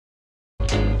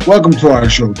Welcome to our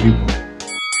show, people.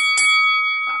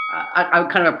 I'm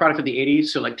kind of a product of the '80s,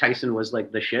 so like Tyson was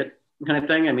like the shit kind of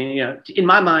thing. I mean, in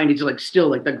my mind, he's like still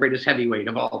like the greatest heavyweight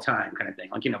of all time kind of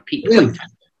thing. Like peak. Really? Like,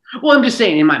 well, I'm just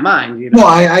saying in my mind. No,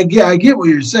 I get what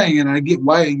you're saying, and I get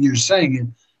why you're saying it.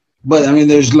 But I mean,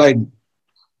 there's like,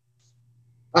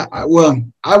 I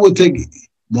would take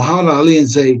Muhammad Ali and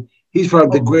say he's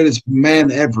probably the greatest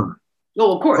man ever.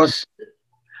 No, of course. But,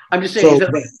 I'm just saying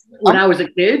that when I was a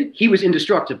kid, he was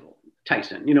indestructible.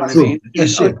 Tyson, you know what I mean?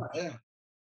 Yes, yeah.